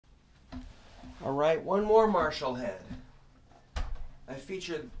All right, one more Marshall head.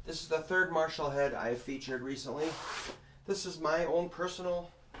 This is the third Marshall head I've featured recently. This is my own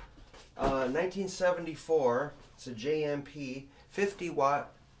personal 1974, it's a JMP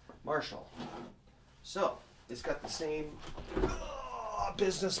 50-watt Marshall. So, it's got the same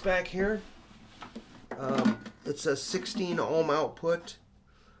business back here. It's a 16 ohm output.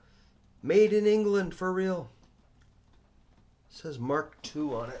 Made in England, for real. It says Mark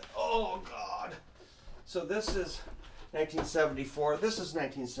II on it. Oh, God. So this is 1974. This is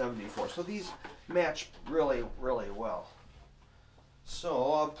 1974. So these match really, really well.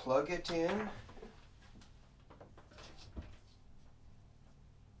 So I'll plug it in.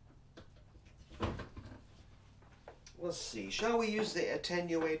 Let's see. Shall we use the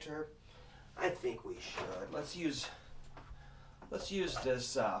attenuator? I think we should. Let's use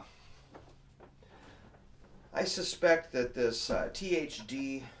this. I suspect that this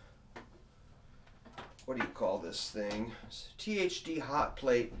THD, what do you call this thing? THD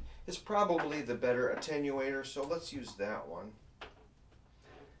Hotplate is probably the better attenuator, so let's use that one.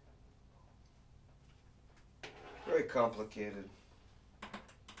 Very complicated.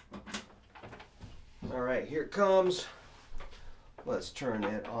 All right, here it comes. Let's turn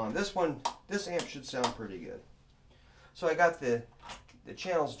it on. This amp should sound pretty good. So I got the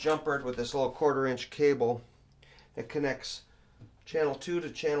channels jumpered with this little 1/4 inch cable that connects channel 2 to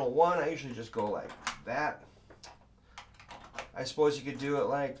channel 1. I usually just go like that. I suppose you could do it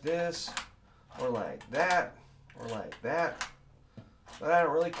like this, or like that, or like that. But I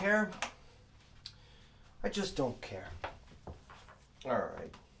don't really care. I just don't care.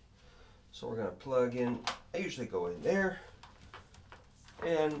 Alright. So we're going to plug in. I usually go in there.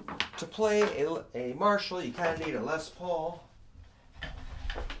 And to play a Marshall, you kind of need a Les Paul.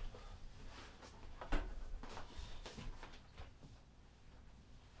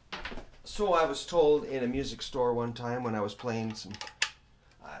 So I was told in a music store one time when I was playing some,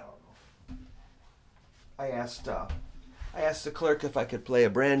 I don't know. I asked the clerk if I could play a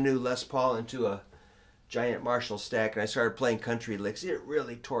brand new Les Paul into a giant Marshall stack, and I started playing country licks. It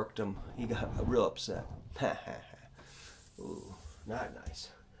really torqued him. He got real upset. Ooh, not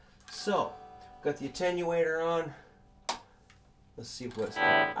nice. So, got the attenuator on. Let's see what's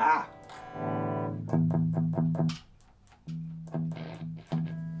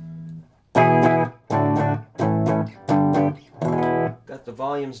got the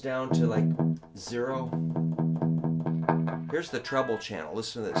volumes down to like 0. Here's the treble channel.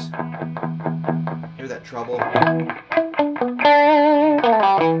 Listen to this. Hear that treble?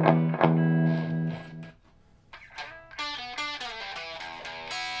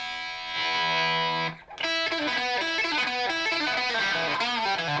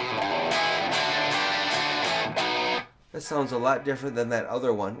 That sounds a lot different than that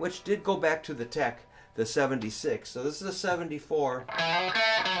other one, which did go back to the tech, the 76. So this is a 74.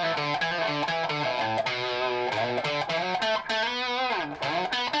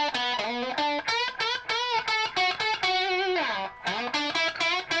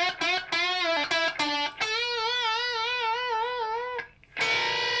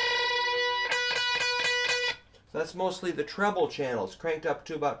 That's mostly the treble channels, cranked up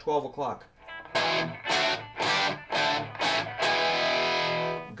to about 12 o'clock.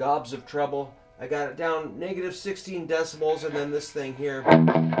 Gobs of treble. I got it down -16 decibels, and then this thing here,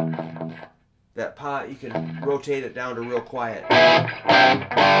 that pot, you can rotate it down to real quiet.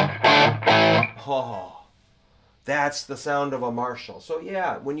 Oh, that's the sound of a Marshall. So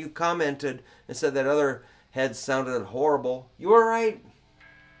yeah, when you commented and said that other heads sounded horrible, you were right.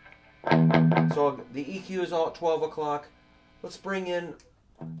 So the EQ is all at 12 o'clock. Let's bring in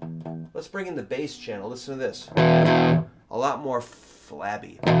the bass channel. Listen to this. A lot more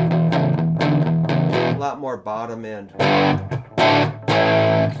flabby. A lot more bottom end.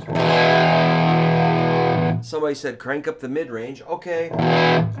 Somebody said crank up the mid-range. Okay.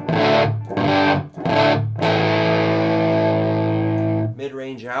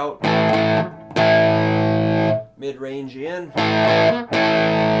 Mid-range out. Mid-range in.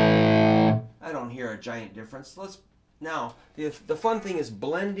 I don't hear a giant difference. Now, the fun thing is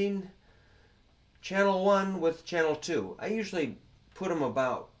blending channel 1 with channel 2. I usually put them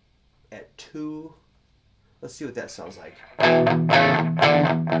about at 2. Let's see what that sounds like.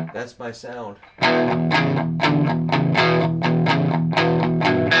 That's my sound.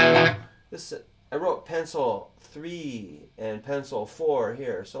 I wrote pencil 3 and pencil 4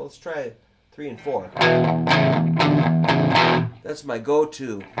 here, so let's try 3 and 4. That's my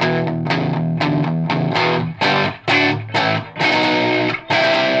go-to.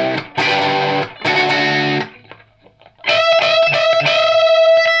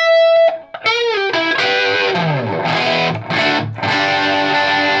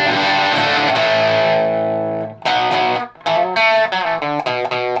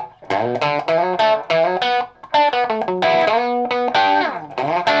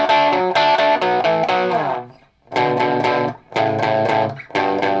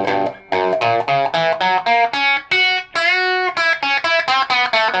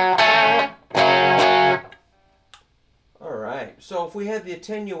 the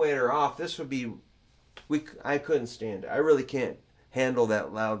attenuator off, this would be, I couldn't stand it. I really can't handle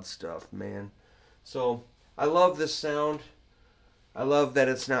that loud stuff, man. So I love this sound. I love that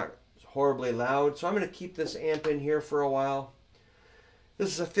it's not horribly loud. So I'm going to keep this amp in here for a while. This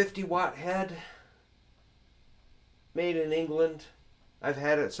is a 50-watt head, made in England. I've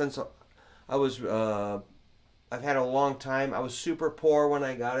had it since I was, I've had it a long time. I was super poor when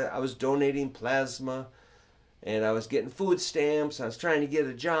I got it. I was donating plasma, and I was getting food stamps. I was trying to get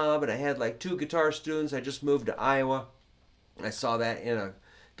a job, and I had like 2 guitar students. I just moved to Iowa. I saw that in a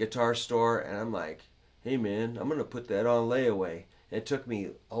guitar store, and I'm like, hey man, I'm going to put that on layaway. And it took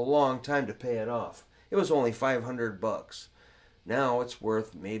me a long time to pay it off. It was only $500. Now it's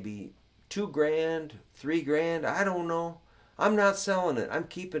worth maybe $2 grand, $3 grand. I don't know. I'm not selling it. I'm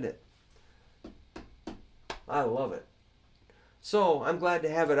keeping it. I love it. So I'm glad to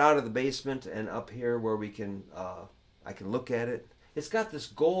have it out of the basement and up here where we can, I can look at it. It's got this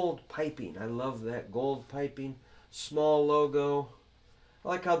gold piping. I love that gold piping. Small logo. I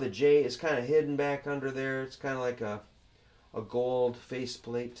like how the J is kind of hidden back under there. It's kind of like a gold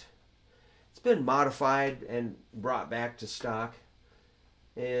faceplate. It's been modified and brought back to stock,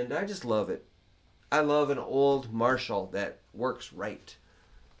 and I just love it. I love an old Marshall that works right.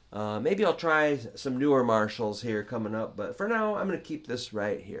 Maybe I'll try some newer Marshalls here coming up, but for now I'm going to keep this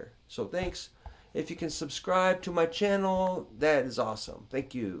right here. So thanks. If you can subscribe to my channel, that is awesome.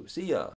 Thank you. See ya.